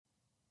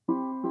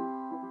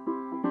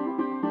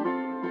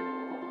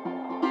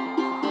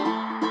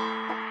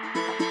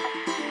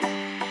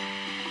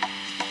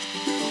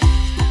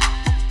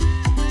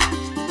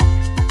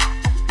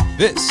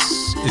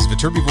This is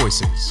Viterbi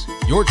Voices,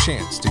 your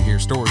chance to hear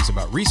stories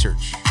about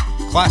research,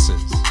 classes,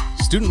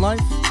 student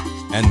life,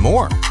 and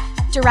more.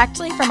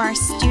 Directly from our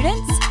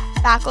students,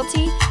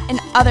 faculty, and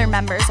other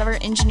members of our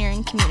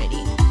engineering community.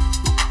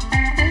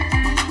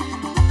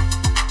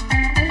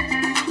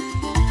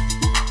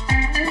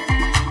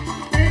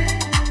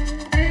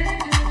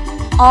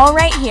 All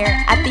right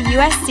here at the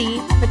USC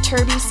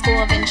Viterbi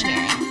School of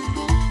Engineering.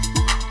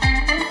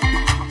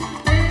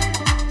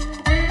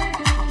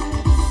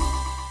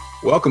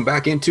 Welcome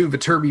back into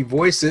Viterbi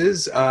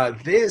Voices.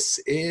 This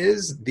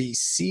is the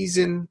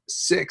Season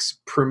 6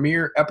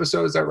 premiere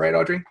episode. Is that right,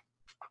 Audrey?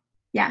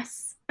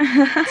 Yes.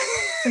 The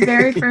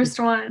very first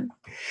one.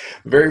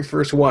 Very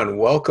first one.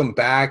 Welcome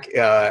back,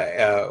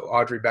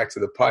 Audrey, back to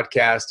the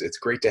podcast. It's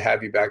great to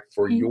have you back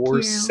for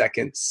your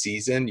second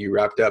season. You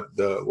wrapped up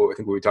what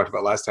we talked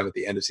about last time at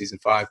the end of Season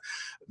 5.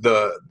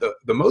 The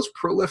most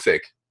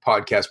prolific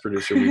podcast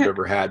producer we've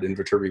ever had in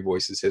Viterbi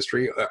Voices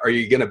history. Are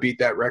you going to beat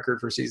that record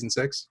for Season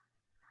 6?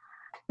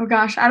 Oh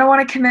gosh, I don't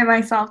want to commit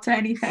myself to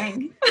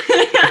anything,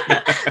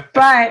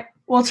 but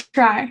we'll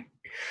try.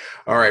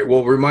 All right.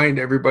 Well, remind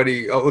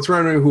everybody. Let's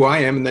remind who I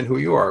am and then who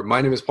you are.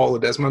 My name is Paul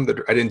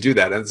Ledesma. I didn't do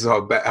that. This is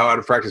how out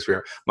of practice we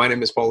are. My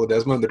name is Paul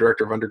Ledesma. I'm the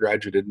director of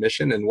undergraduate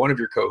admission and one of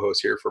your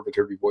co-hosts here for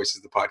Viterbi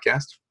Voices, the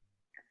podcast.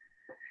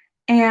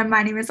 And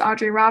my name is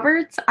Audrey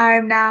Roberts.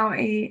 I'm now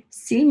a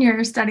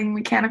senior studying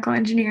mechanical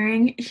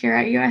engineering here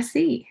at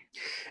USC.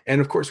 And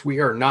of course,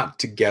 we are not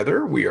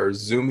together. We are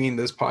Zooming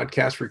this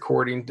podcast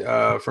recording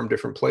from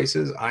different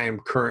places. I am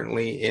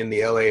currently in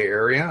the LA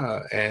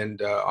area. And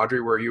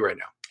Audrey, where are you right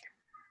now?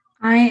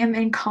 I am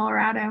in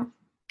Colorado.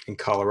 In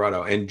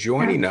Colorado. And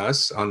joining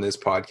us on this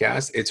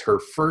podcast, it's her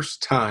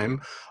first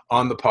time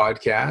on the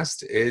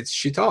podcast. It's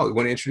Sheetal. You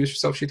want to introduce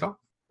yourself, Sheetal?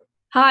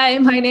 Hi,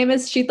 my name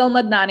is Sheetal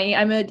Madnani.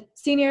 I'm a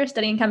senior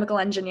studying chemical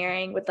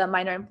engineering with a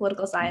minor in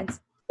political science.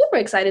 Super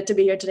excited to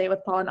be here today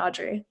with Paul and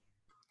Audrey.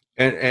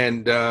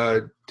 And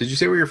did you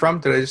say where you're from?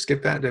 Did I just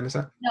skip that? Did I miss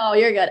that? No,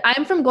 you're good.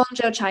 I'm from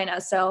Guangzhou, China.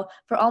 So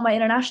for all my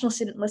international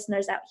student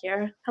listeners out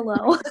here,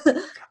 hello.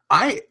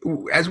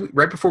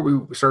 Right before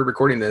we started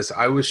recording this,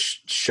 I was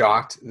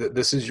shocked that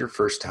this is your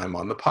first time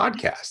on the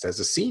podcast as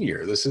a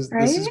senior. This is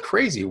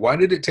crazy. Why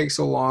did it take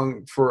so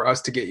long for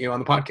us to get you on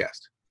the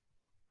podcast?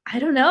 I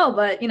don't know,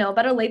 but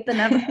better late than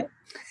never.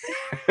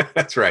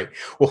 That's right.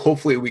 Well,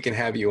 hopefully we can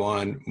have you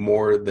on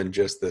more than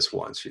just this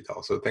once,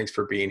 Sheetal. So thanks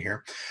for being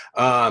here.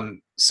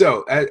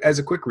 So as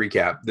a quick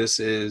recap, this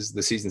is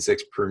the Season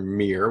 6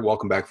 premiere.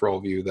 Welcome back for all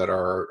of you that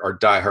are our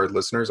diehard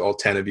listeners, all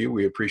 10 of you.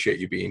 We appreciate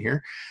you being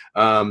here.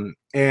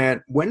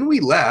 And when we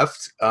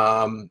left,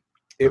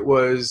 it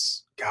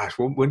was,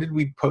 when did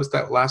we post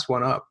that last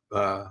one up?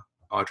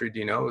 Audrey, do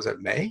you know? Was that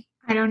May?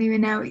 I don't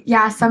even know.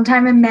 Yeah,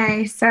 sometime in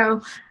May.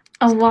 So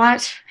a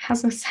lot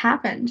has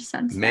happened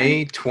since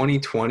May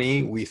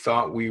 2020. We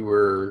thought we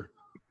were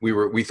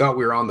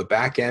on the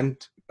back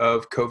end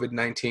of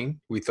COVID-19.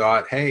 We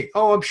thought,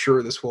 I'm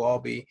sure this will all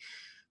be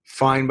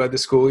fine by the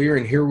school year.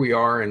 And here we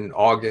are in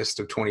August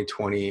of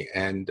 2020.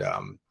 And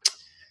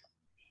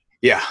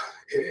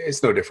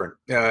it's no different.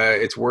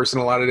 It's worse in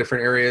a lot of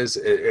different areas.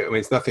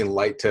 It's nothing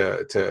light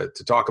to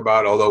talk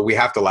about, although we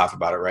have to laugh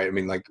about it, right? I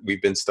mean, like,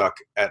 we've been stuck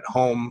at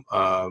home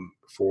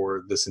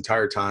for this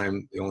entire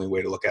time. The only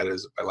way to look at it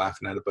is by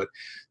laughing at it, but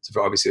it's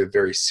obviously a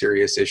very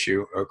serious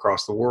issue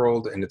across the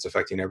world, and it's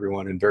affecting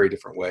everyone in very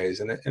different ways,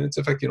 and it's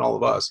affecting all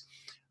of us.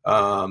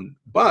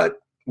 But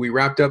we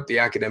wrapped up the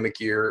academic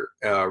year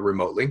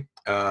remotely,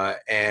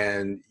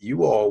 and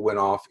you all went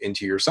off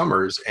into your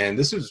summers, and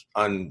this is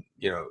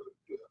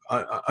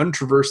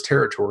untraversed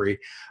territory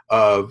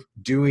of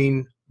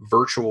doing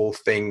virtual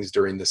things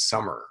during the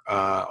summer.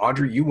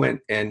 Audrey, you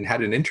went and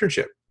had an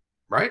internship,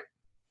 right?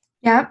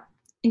 Yep.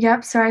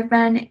 So I've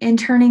been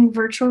interning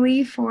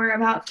virtually for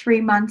about 3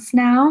 months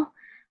now.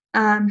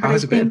 How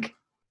has it been?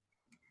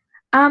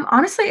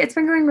 Honestly, it's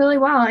been going really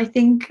well. I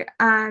think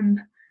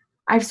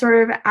I've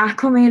sort of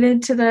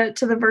acclimated to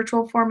the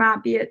virtual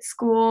format, be it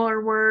school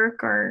or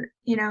work or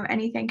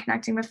anything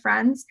connecting with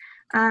friends.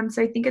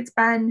 So I think it's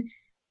been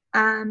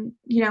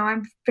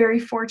I'm very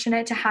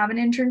fortunate to have an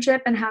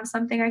internship and have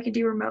something I could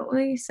do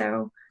remotely.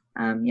 So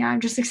I'm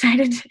just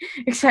excited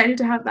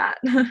to have that.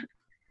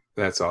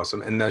 That's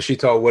awesome. And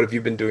Sheetal, what have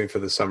you been doing for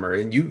the summer?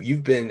 And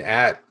you've been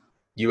at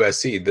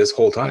USC this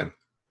whole time.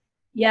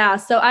 Yeah,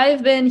 so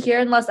I've been here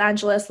in Los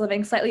Angeles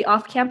living slightly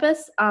off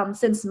campus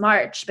since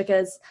March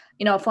because,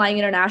 flying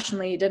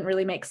internationally didn't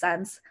really make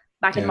sense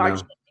back in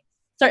March.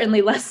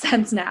 Certainly less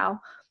sense now.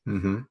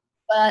 Mm-hmm.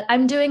 But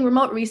I'm doing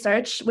remote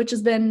research, which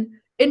has been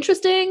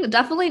interesting.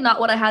 Definitely not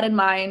what I had in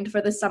mind for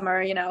this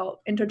summer.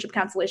 Internship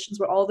cancellations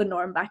were all the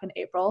norm back in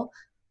April.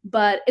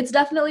 But it's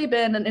definitely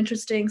been an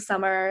interesting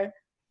summer.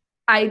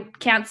 I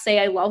can't say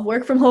I love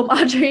work from home,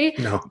 Audrey.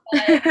 No.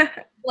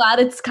 Glad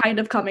it's kind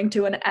of coming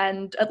to an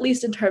end, at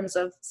least in terms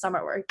of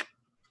summer work.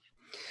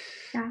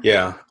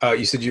 Yeah.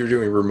 You said you were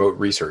doing remote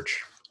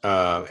research.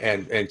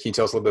 And can you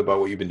tell us a little bit about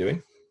what you've been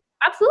doing?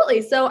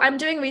 Absolutely. So I'm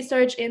doing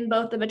research in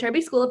both the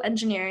Viterbi School of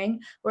Engineering,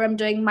 where I'm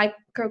doing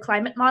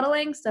microclimate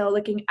modeling, so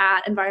looking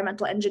at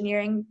environmental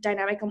engineering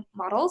dynamic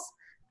models.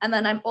 And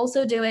then I'm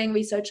also doing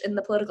research in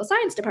the political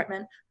science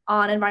department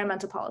on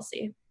environmental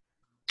policy.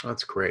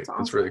 That's great. That's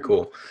That's really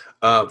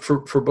awesome.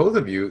 cool. For both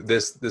of you,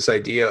 this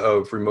idea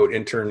of remote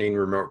interning,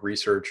 remote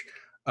research,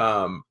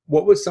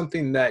 what was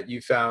something that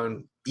you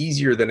found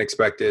easier than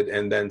expected,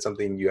 and then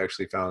something you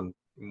actually found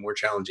more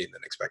challenging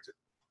than expected?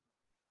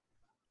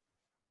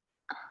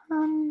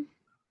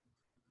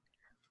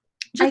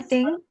 I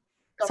think.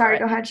 Sorry,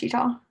 go ahead,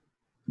 Sheetal.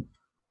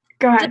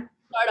 Go ahead.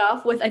 Start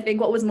off with, I think,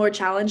 what was more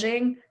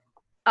challenging.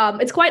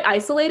 It's quite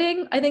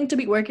isolating, I think, to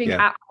be working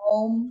at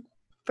home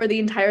for the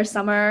entire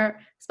summer,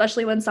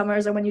 especially when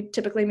summers are when you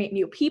typically meet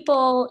new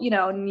people,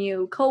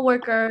 new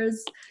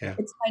coworkers. Yeah.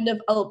 It's kind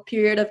of a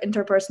period of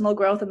interpersonal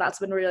growth, and that's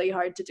been really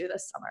hard to do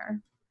this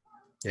summer.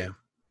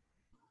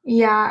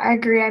 Yeah, I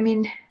agree. I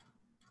mean,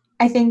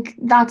 I think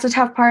that's a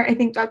tough part. I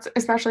think that's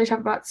especially tough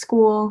about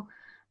school.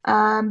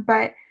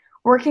 But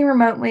working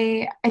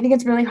remotely, I think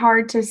it's really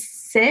hard to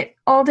sit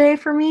all day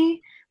for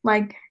me.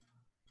 Like,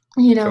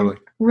 Totally.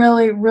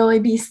 really, really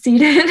be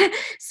seated.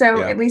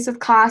 So at least with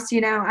class,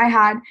 I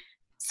had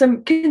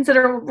some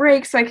considerable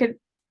breaks so I could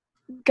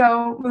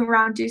go move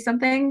around, do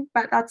something,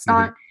 but that's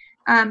not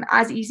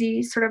as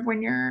easy sort of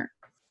when you're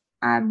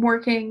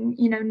working,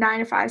 9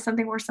 to 5,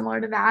 something more similar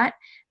to that.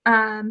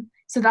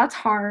 So that's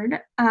hard.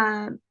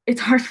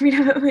 It's hard for me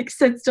to like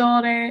sit still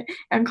all day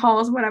and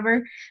calls,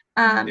 whatever.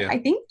 I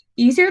think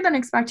easier than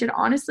expected,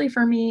 honestly,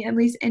 for me, at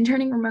least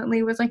interning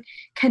remotely, was like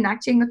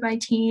connecting with my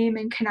team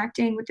and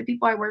connecting with the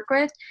people I work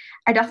with.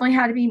 I definitely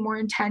had to be more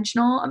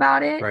intentional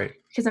about it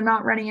because I'm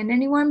not running into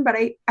anyone, but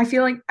I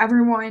feel like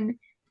everyone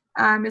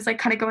is like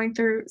kind of going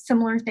through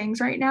similar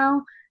things right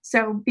now.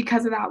 So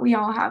because of that, we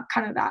all have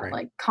kind of that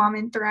like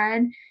common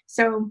thread.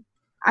 So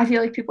I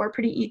feel like people are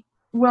pretty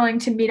willing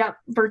to meet up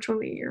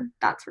virtually or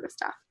that sort of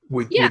stuff.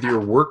 With your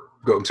work,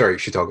 I'm sorry,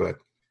 Sheetal, go ahead.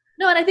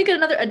 No, and I think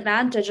another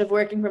advantage of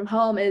working from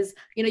home is,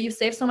 you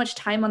save so much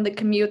time on the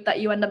commute that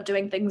you end up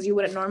doing things you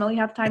wouldn't normally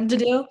have time to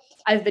do.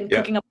 I've been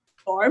cooking up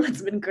a storm.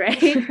 It's been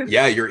great.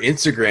 Yeah, your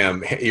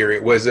Instagram,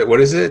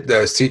 what is it?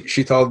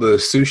 Sheetal, the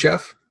sous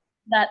chef?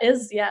 That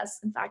is,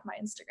 yes, in fact, my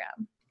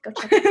Instagram. Go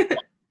check it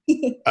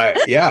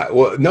out. Yeah,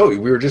 well, no, we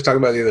were just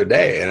talking about it the other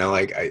day, and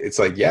it's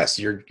like, yes,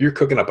 you're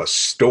cooking up a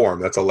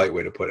storm. That's a light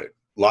way to put it.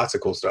 Lots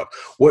of cool stuff.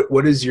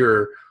 What is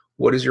your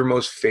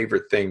most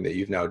favorite thing that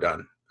you've now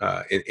done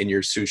in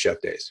your sous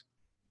chef days?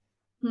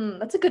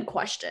 That's a good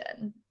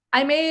question.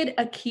 I made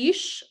a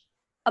quiche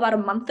about a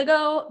month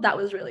ago. That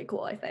was really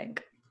cool, I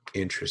think.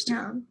 Interesting.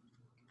 Yeah.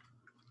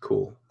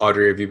 Cool.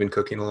 Audrey, have you been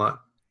cooking a lot?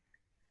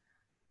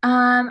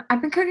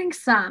 I've been cooking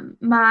some.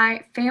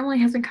 My family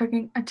has been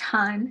cooking a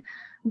ton,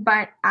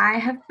 but I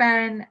have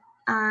been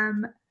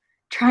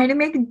trying to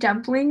make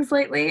dumplings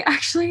lately,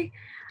 actually.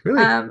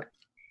 Really?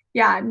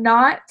 Yeah,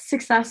 not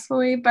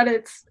successfully, but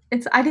it's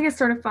I think it's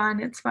sort of fun.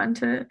 It's fun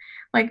to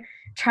like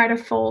try to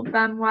fold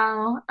them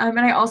well. And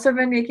I also have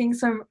been making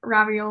some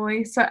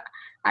ravioli, so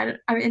I'm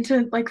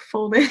into like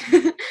folded.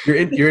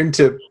 You're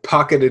into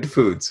pocketed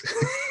foods.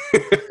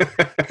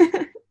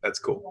 That's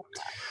cool.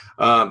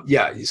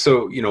 Yeah.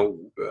 So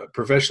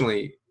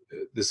professionally,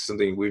 this is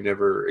something we've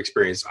never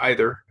experienced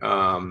either.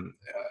 I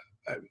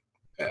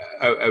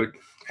would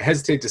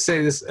hesitate to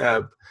say this.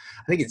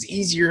 I think it's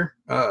easier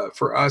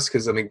for us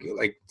because I mean,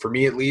 like for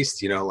me at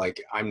least,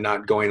 like I'm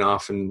not going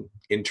off and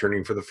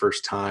interning for the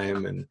first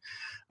time, and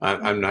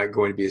I'm not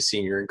going to be a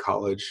senior in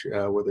college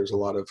where there's a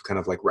lot of kind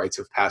of like rites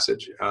of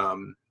passage.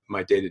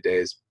 My day to day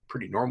is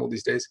pretty normal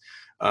these days,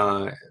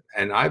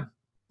 and I've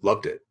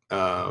loved it.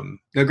 Now,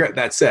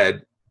 that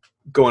said,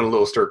 going a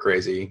little stir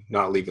crazy,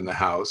 not leaving the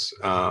house.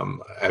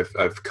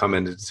 I've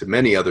commented to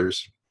many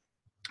others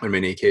on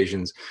many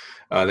occasions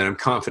that I'm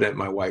confident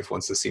my wife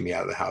wants to see me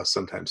out of the house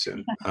sometime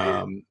soon.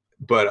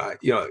 But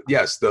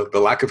yes, the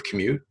lack of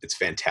commute, it's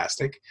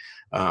fantastic.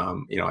 I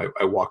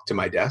walk to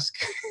my desk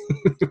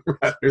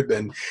rather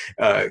than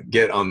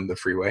get on the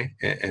freeway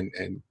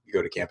and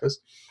go to campus.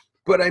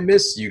 But I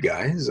miss you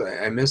guys.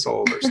 I miss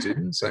all of our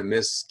students. I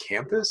miss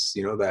campus,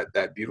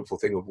 that beautiful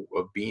thing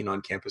of being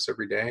on campus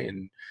every day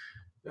and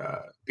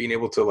being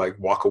able to like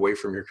walk away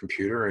from your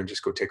computer and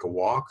just go take a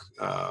walk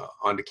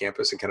onto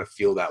campus and kind of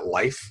feel that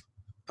life,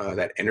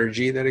 that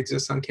energy that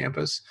exists on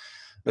campus.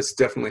 That's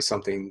definitely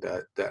something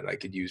that I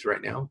could use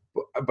right now.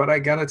 But I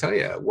gotta tell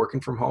you,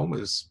 working from home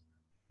is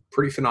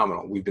pretty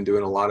phenomenal. We've been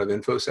doing a lot of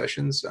info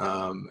sessions,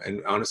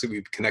 and honestly,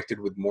 we've connected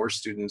with more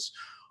students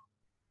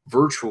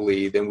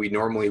virtually than we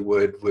normally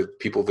would with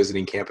people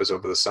visiting campus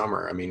over the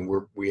summer. I mean,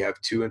 we have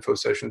 2 info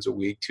sessions a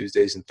week,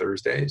 Tuesdays and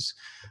Thursdays,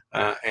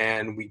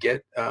 and we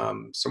get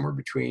somewhere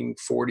between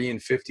 40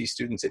 and 50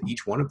 students at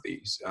each one of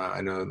these.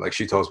 I know, like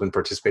Sheetal's been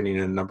participating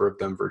in a number of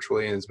them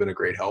virtually, and it's been a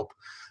great help.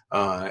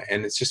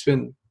 And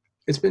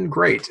it's been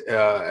great.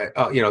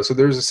 So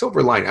there's a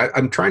silver lining.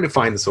 I'm trying to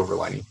find the silver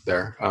lining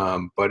there,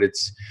 but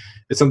it's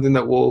something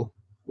that we'll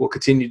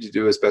continue to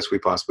do as best we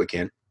possibly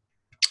can.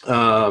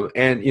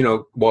 And,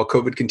 while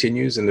COVID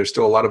continues and there's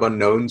still a lot of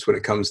unknowns when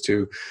it comes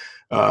to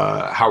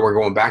how we're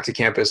going back to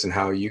campus and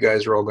how you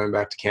guys are all going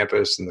back to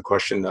campus, and the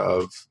question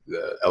of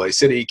the LA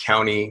City,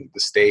 county, the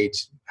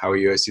state, how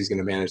USC is going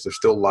to manage, there's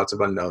still lots of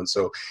unknowns.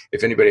 So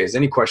if anybody has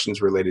any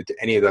questions related to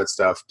any of that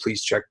stuff,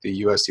 please check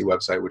the USC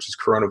website, which is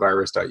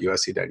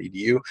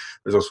coronavirus.usc.edu.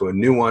 There's also a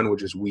new one,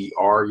 which is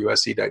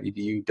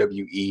weareusc.edu,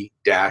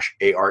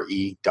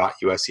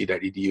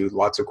 we-are-e-usc.edu.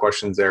 Lots of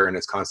questions there, and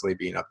it's constantly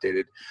being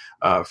updated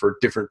for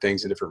different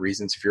things and different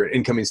reasons. If you're an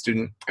incoming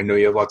student, I know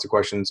you have lots of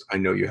questions. I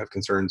know you have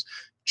concerns.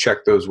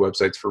 Check those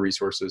websites for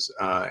resources.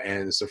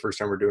 And it's the first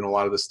time we're doing a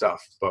lot of this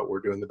stuff, but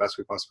we're doing the best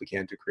we possibly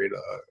can to create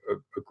a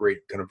great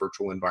kind of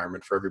virtual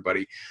environment for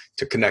everybody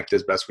to connect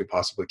as best we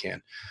possibly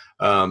can.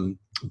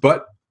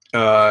 But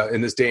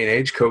in this day and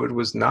age, COVID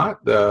was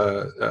not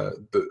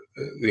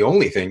the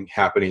only thing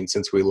happening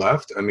since we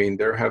left. I mean,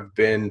 there have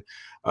been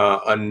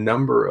a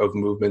number of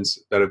movements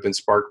that have been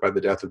sparked by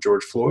the death of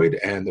George Floyd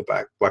and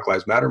the Black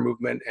Lives Matter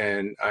movement.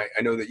 And I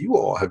know that you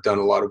all have done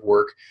a lot of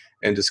work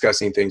and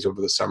discussing things over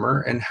the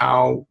summer and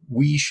how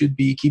we should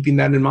be keeping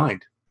that in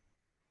mind.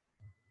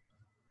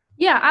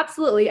 Yeah,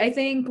 absolutely. I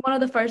think one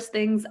of the first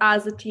things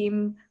as a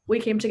team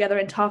we came together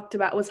and talked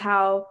about was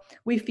how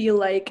we feel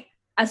like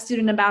as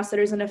student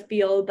ambassadors in a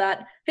field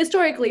that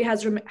historically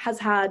has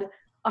had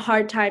a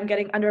hard time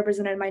getting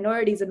underrepresented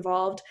minorities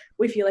involved,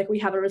 we feel like we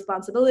have a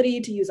responsibility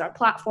to use our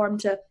platform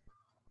to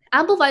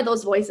amplify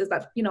those voices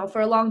that, for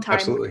a long time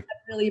Absolutely. have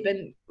really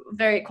been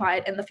very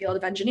quiet in the field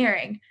of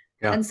engineering.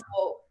 Yeah. And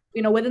so,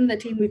 within the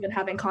team, we've been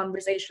having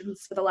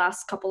conversations for the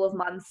last couple of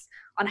months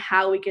on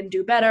how we can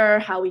do better,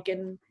 how we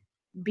can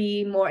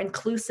be more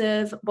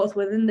inclusive, both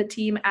within the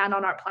team and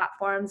on our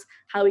platforms,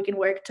 how we can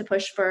work to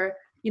push for,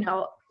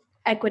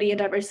 equity and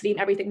diversity in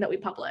everything that we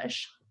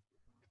publish.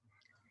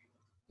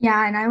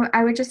 Yeah, and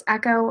I would just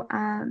echo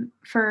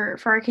for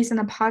our case in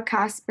the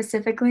podcast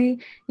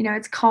specifically,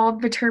 it's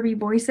called Viterbi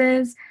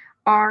Voices.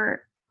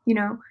 Our,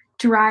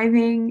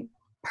 driving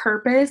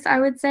purpose, I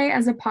would say,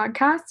 as a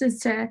podcast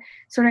is to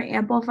sort of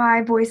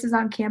amplify voices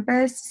on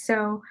campus.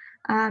 So,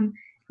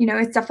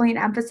 it's definitely an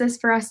emphasis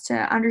for us to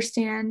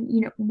understand,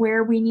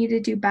 where we need to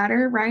do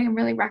better, right? And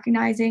really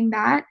recognizing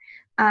that,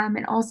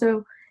 and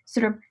also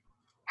sort of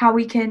how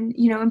we can,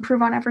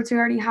 improve on efforts we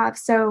already have.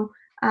 So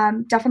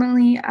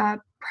definitely a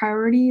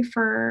priority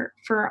for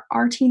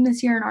our team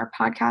this year and our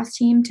podcast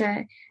team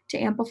to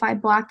amplify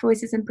Black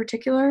voices in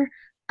particular.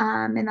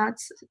 And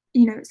that's,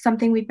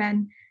 something we've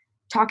been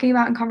talking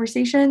about in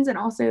conversations and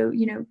also,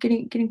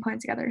 getting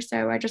plans together.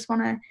 So I just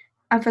want to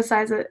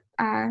emphasize that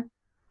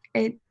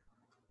it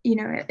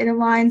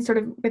aligns sort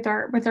of with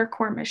our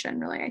core mission,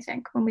 really, I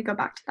think, when we go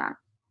back to that.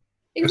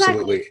 Exactly.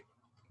 Absolutely.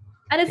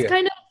 And it's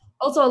kind of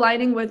also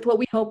aligning with what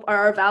we hope are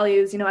our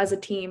values, as a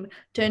team,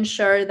 to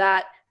ensure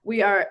that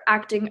we are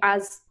acting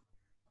as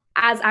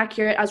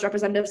accurate as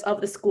representatives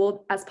of the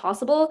school as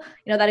possible.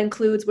 That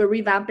includes we're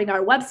revamping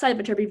our website,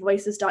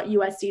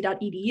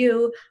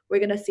 viterbivoices.usc.edu. You're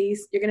going to see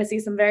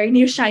some very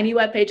new shiny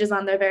web pages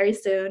on there very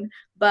soon,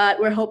 but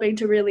we're hoping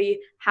to really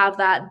have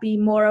that be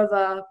more of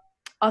a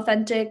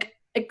authentic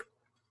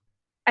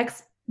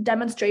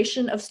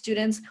demonstration of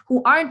students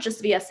who aren't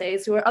just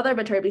VSAs, who are other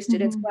Viterbi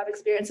students who have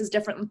experiences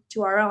different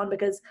to our own,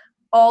 because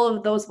all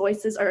of those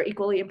voices are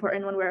equally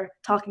important when we're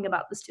talking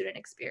about the student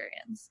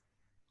experience.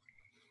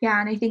 Yeah,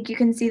 and I think you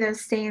can see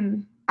those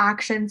same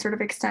actions sort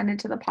of extended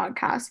to the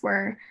podcast.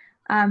 We're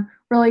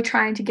really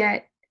trying to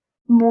get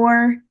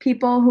more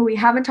people who we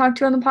haven't talked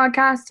to on the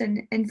podcast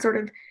and sort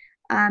of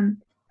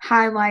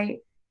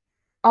highlight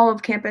all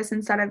of campus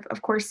instead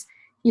of course,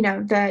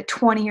 the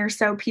 20 or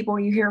so people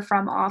you hear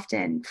from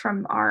often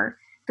from our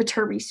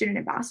Viterbi student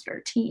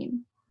ambassador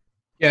team.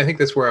 Yeah, I think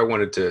that's where I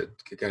wanted to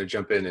kind of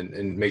jump in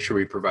and make sure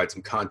we provide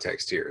some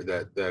context here.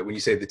 That when you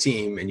say the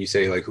team and you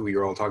say like who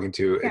you're all talking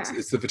to,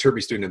 it's the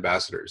Viterbi student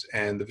ambassadors,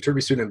 and the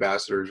Viterbi student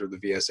ambassadors, or the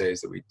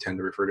VSAs that we tend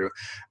to refer to,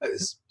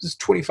 is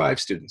 25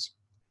 students.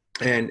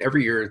 And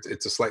every year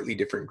it's a slightly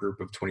different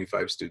group of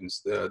 25 students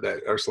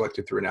that are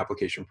selected through an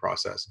application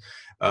process.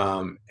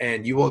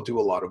 And you all do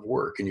a lot of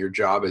work, and your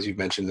job, as you've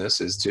mentioned this,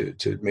 is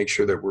to make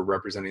sure that we're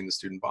representing the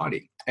student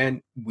body.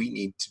 And we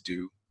need to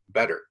do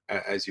better,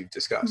 as you've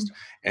discussed.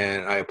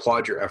 And I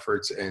applaud your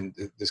efforts in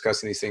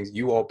discussing these things.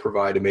 You all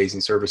provide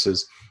amazing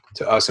services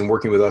to us and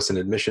working with us in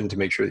admission to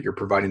make sure that you're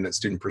providing that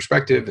student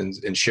perspective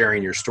and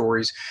sharing your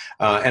stories.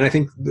 And I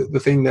think the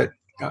thing that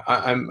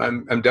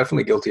I'm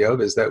definitely guilty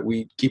of is that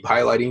we keep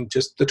highlighting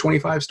just the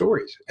 25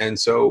 stories. And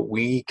so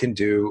we can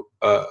do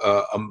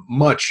a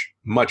much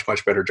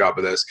better job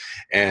of this.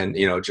 And,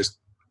 just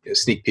a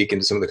sneak peek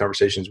into some of the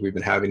conversations we've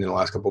been having in the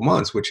last couple of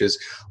months, which is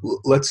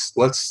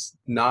let's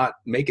not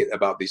make it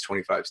about these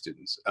 25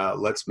 students.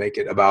 Let's make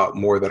it about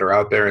more that are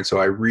out there. And so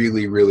I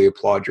really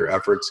applaud your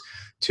efforts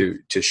to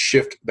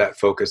shift that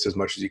focus as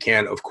much as you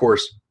can. Of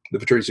course, the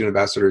Viterbi Student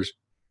Ambassadors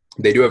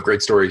They do have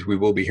great stories. We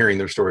will be hearing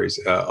their stories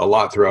a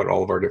lot throughout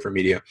all of our different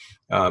media,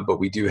 but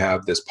we do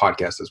have this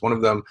podcast as one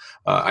of them.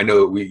 I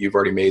know that you've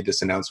already made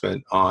this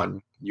announcement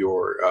on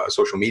your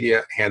social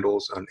media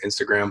handles on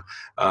Instagram,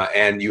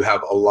 and you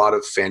have a lot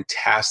of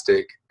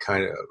fantastic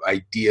kind of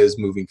ideas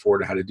moving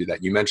forward on how to do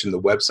that. You mentioned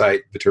the website,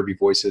 Viterbi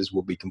Voices,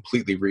 will be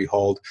completely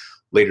rehauled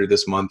later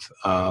this month,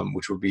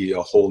 which will be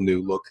a whole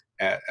new look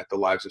at the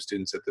lives of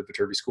students at the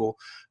Viterbi School.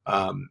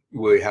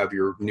 We have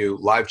your new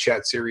live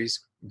chat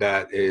series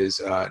that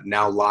is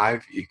now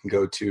live. You can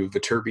go to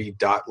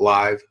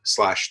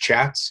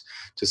viterbi.live/chats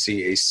to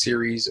see a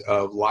series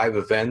of live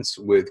events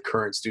with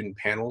current student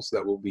panels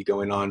that will be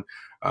going on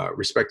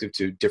respective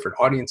to different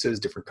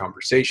audiences, different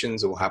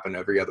conversations. It will happen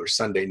every other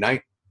Sunday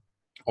night.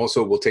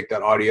 Also, we'll take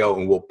that audio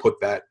and we'll put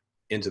that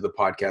into the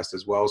podcast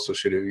as well. So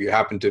should you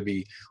happen to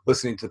be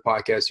listening to the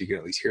podcast, you can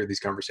at least hear these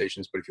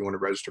conversations. But if you want to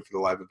register for the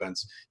live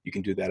events, you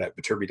can do that at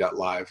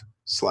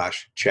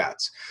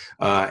viterbi.live/chats.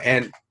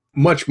 And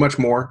much, much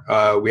more.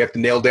 We have to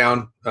nail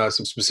down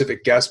some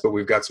specific guests, but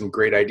we've got some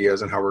great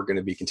ideas on how we're going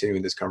to be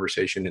continuing this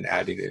conversation and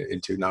adding it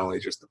into not only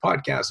just the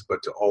podcast,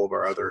 but to all of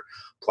our other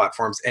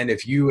platforms. And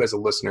if you as a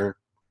listener,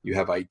 you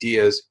have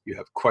ideas, you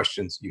have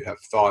questions, you have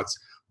thoughts,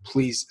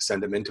 please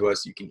send them in to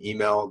us. You can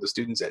email the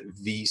students at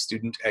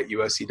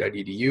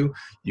vstudent@usc.edu.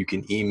 You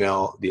can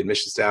email the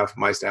admission staff,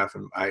 my staff,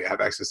 and I have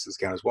access to this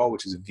account as well,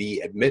 which is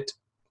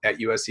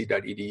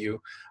vadmit@usc.edu.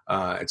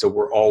 And so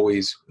we're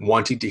always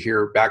wanting to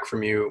hear back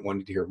from you,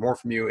 wanting to hear more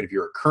from you. And if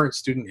you're a current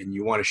student and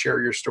you want to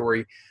share your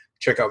story,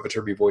 check out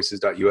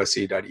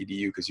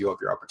viterbivoices.usc.edu because you'll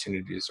have your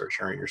opportunity to start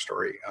sharing your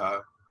story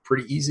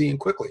pretty easy and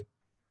quickly.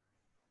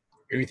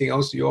 Anything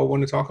else you all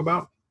want to talk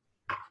about?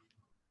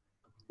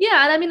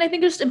 Yeah, and I mean, I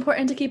think it's just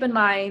important to keep in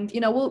mind,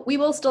 we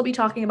will still be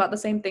talking about the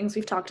same things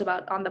we've talked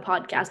about on the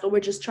podcast, but we're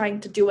just trying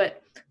to do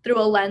it through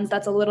a lens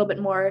that's a little bit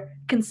more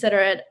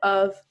considerate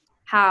of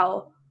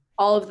how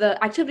all of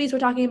the activities we're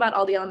talking about,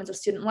 all the elements of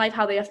student life,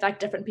 how they affect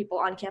different people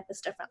on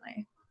campus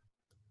differently.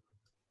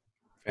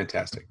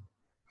 Fantastic.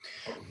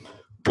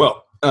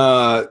 Well,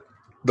 the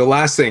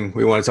last thing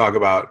we want to talk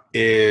about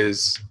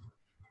is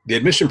the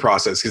admission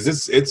process,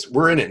 because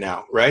we're in it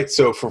now, right?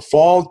 So for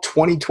fall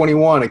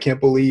 2021, I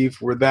can't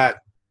believe we're that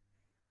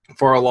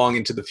far along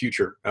into the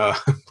future,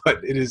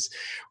 but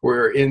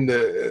we're in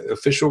the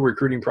official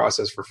recruiting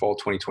process for fall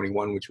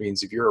 2021, which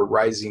means if you're a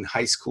rising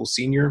high school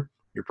senior,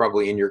 you're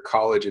probably in your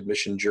college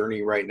admission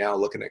journey right now,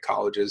 looking at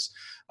colleges.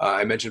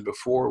 I mentioned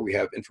before, we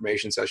have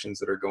information sessions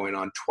that are going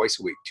on twice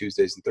a week,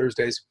 Tuesdays and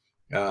Thursdays.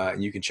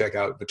 And you can check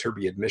out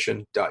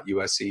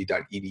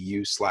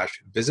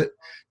viterbiadmission.usc.edu/visit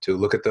to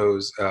look at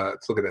those, to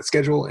look at that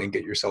schedule and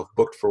get yourself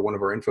booked for one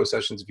of our info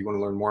sessions if you want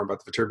to learn more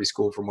about the Viterbi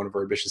School from one of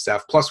our admission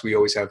staff. Plus, we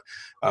always have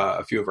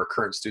a few of our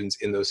current students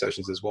in those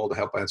sessions as well to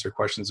help answer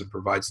questions and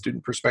provide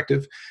student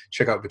perspective.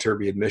 Check out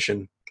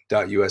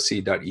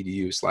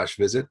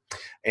viterbiadmission.usc.edu/visit.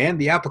 And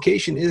the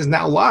application is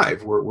now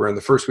live. We're in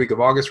the first week of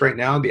August right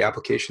now. The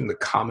application, the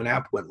Common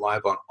App, went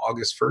live on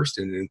August 1st,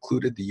 and it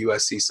included the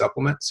USC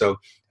supplement. So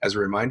as a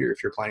reminder,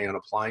 if you're planning on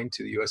applying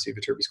to the USC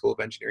Viterbi School of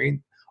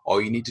Engineering, all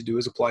you need to do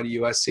is apply to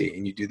USC,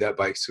 and you do that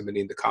by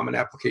submitting the Common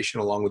Application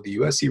along with the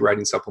USC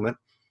writing supplement.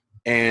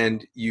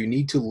 And you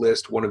need to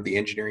list one of the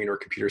engineering or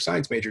computer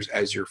science majors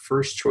as your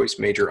first choice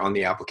major on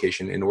the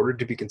application in order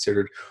to be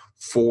considered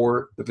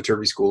for the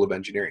Viterbi School of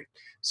Engineering.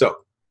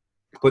 So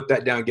put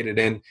that down, get it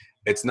in.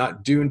 It's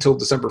not due until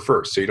December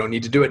 1st, so you don't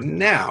need to do it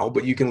now,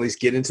 but you can at least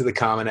get into the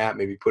Common App,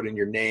 maybe put in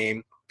your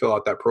name, fill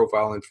out that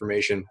profile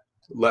information,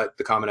 let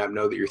the Common App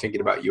know that you're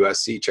thinking about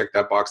USC. Check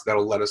that box.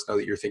 That'll let us know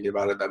that you're thinking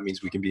about it. That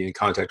means we can be in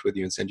contact with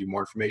you and send you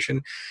more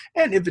information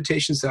and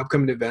invitations to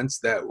upcoming events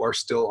that are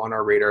still on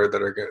our radar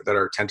that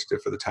are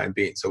tentative for the time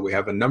being. So we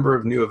have a number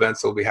of new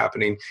events that will be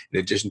happening in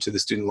addition to the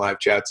student live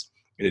chats,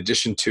 in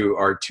addition to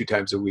our 2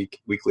 times a week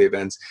weekly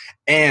events.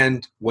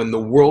 And when the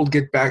world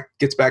gets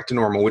back to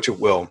normal, which it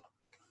will,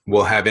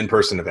 we'll have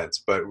in-person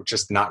events, but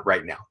just not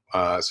right now.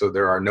 So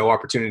there are no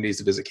opportunities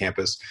to visit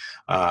campus.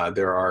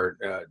 There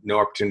are no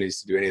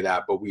opportunities to do any of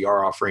that, but we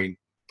are offering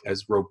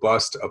as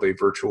robust of a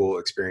virtual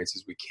experience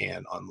as we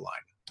can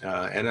online.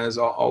 And as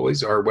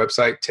always, our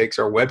website takes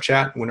our web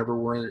chat whenever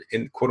we're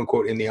in, quote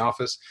unquote, in the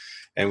office.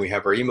 And we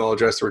have our email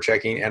address that we're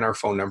checking and our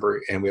phone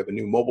number. And we have a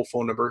new mobile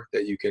phone number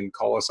that you can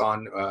call us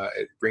on.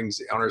 It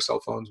rings on our cell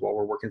phones while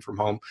we're working from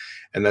home.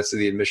 And that's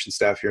the admission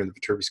staff here in the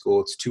Viterbi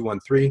School. It's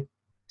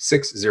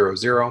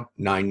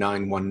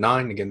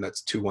 213-600-9919. Again,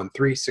 that's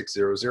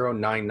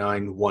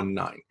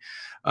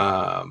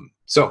 213-600-9919.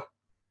 So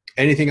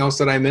anything else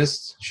that I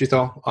missed,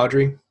 Sheetal,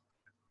 Audrey?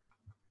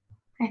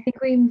 I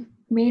think we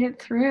made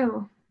it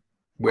through.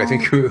 I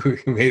think we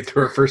made it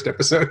through our first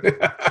episode.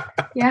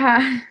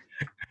 Yeah.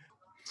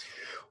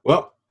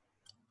 Well,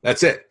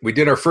 that's it. We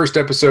did our first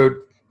episode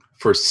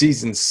for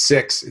season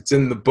 6. It's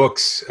in the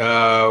books. We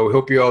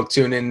hope you all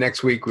tune in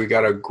next week. We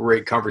got a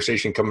great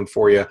conversation coming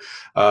for you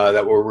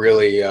that will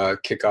really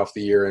kick off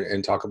the year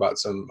and talk about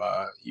some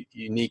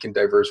unique and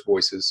diverse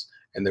voices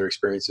and their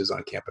experiences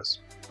on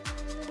campus.